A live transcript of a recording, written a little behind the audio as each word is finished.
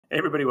Hey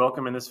everybody,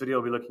 welcome. In this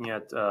video, we'll be looking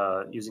at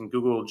using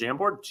Google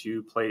Jamboard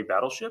to play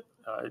Battleship.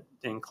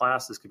 In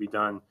class, this could be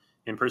done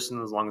in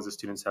person as long as the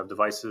students have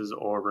devices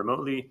or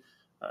remotely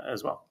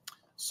as well.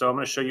 So I'm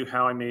going to show you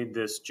how I made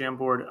this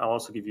Jamboard. I'll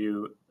also give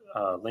you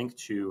a link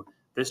to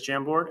this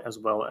Jamboard as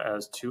well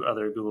as two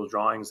other Google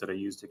drawings that I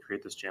used to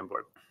create this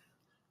Jamboard.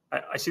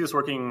 I see this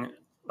working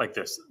like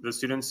this. The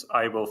students,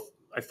 I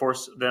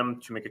force them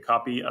to make a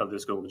copy of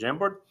this Google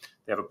Jamboard.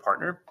 They have a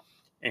partner,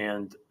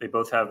 and they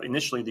both have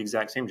initially the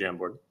exact same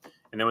Jamboard.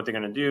 And then what they're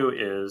going to do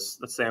is,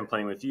 let's say I'm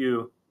playing with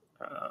you.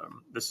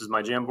 This is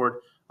my Jamboard.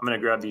 I'm going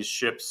to grab these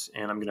ships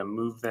and I'm going to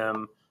move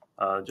them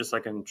just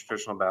like in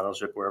traditional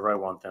Battleship wherever I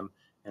want them.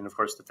 And of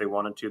course, if they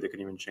wanted to, they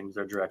could even change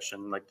their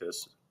direction like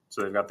this.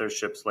 So they've got their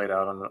ships laid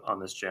out on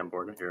this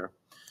Jamboard here.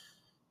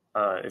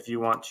 If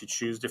you want to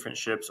choose different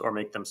ships or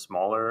make them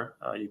smaller,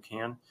 you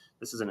can.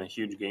 This isn't a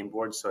huge game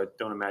board, so I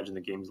don't imagine the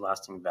game's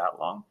lasting that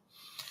long.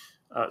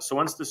 So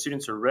once the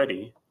students are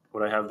ready,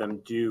 what I have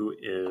them do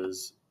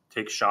is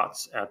take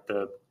shots at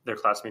their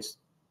classmates'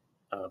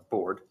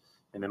 board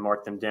and then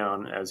mark them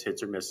down as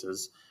hits or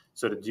misses.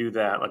 So to do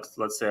that,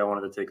 let's say I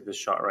wanted to take this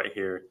shot right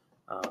here.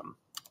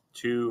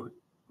 2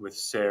 with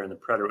Señor and the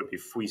Predator would be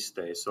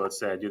fuiste. So let's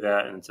say I do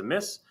that and it's a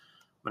miss.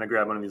 I'm going to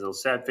grab one of these little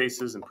sad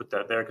faces and put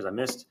that there because I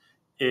missed.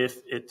 If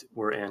it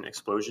were an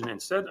explosion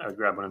instead, I would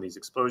grab one of these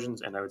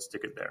explosions and I would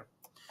stick it there.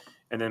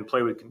 And then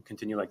play would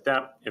continue like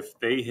that. If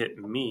they hit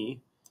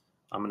me,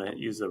 I'm going to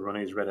use one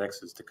of these red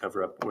X's to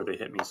cover up where they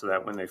hit me so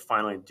that when they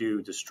finally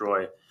do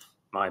destroy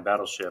my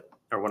battleship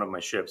or one of my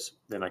ships,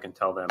 then I can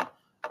tell them,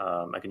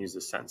 I can use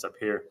this sentence up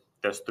here,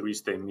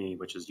 destruiste mi,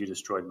 which is you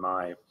destroyed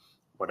my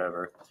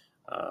whatever.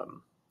 I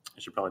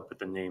should probably put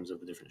the names of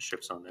the different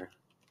ships on there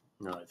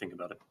now that I think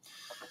about it.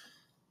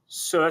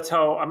 So that's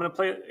how I'm going to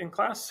play it in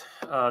class.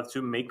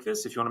 To make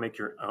this, if you want to make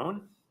your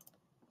own,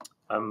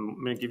 I'm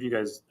going to give you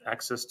guys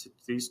access to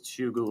these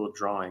two Google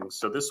drawings.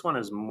 So this one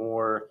is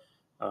more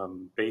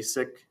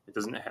basic. It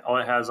doesn't. All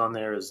it has on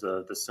there is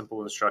the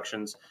simple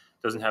instructions.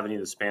 It doesn't have any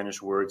of the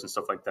Spanish words and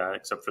stuff like that,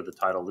 except for the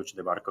title Lucha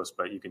de Barcos.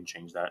 But you can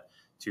change that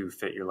to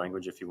fit your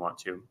language if you want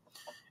to,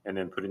 and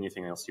then put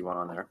anything else you want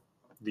on there.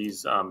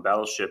 These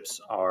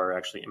battleships are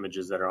actually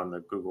images that are on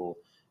the Google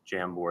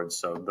Jamboard,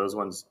 so those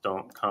ones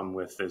don't come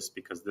with this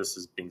because this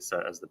is being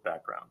set as the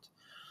background.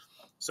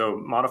 So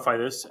modify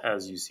this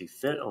as you see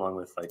fit, along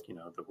with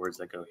the words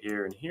that go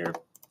here and here.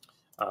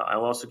 I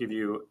will also give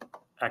you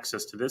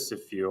access to this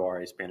if you are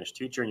a Spanish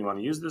teacher and you want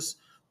to use this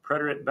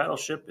Preterite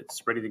Battleship.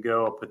 It's ready to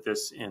go. I'll put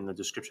this in the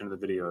description of the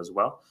video as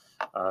well.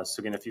 So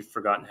again, if you've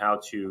forgotten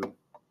how to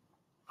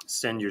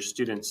send your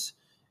students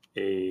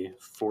a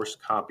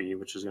forced copy,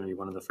 which is going to be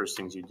one of the first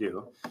things you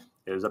do,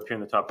 is up here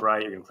in the top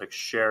right, you're going to click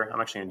share. I'm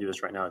actually going to do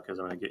this right now because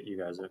I'm going to get you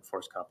guys a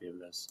forced copy of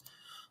this.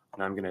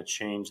 And I'm going to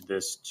change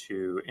this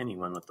to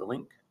anyone with the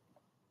link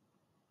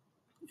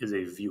is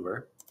a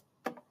viewer.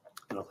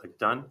 And I'll click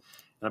done.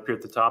 And up here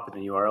at the top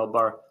in the URL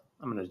bar,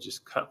 I'm going to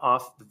just cut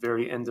off the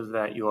very end of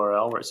that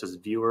URL where it says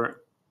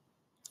viewer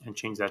and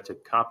change that to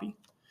copy.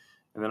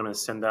 And then I'm going to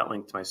send that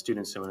link to my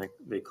students. So when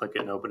they click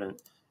it and open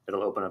it,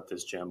 it'll open up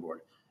this Jamboard.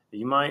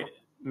 You might,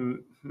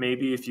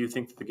 maybe if you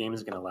think that the game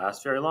is going to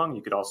last very long,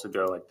 you could also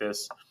go like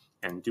this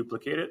and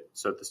duplicate it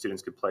so that the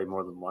students could play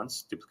more than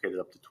once, duplicate it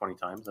up to 20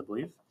 times, I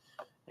believe.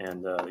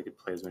 And they could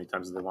play as many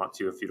times as they want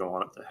to. If you don't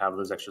want it to have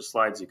those extra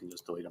slides, you can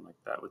just delete them like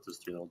that with those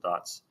 3 little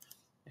dots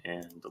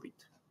and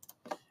delete.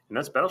 And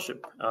that's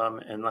Battleship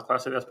en la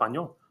clase de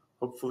español.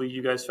 Hopefully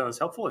you guys found this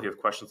helpful. If you have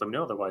questions, let me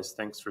know. Otherwise,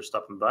 thanks for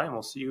stopping by, and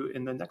we'll see you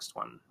in the next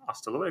one.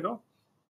 Hasta luego.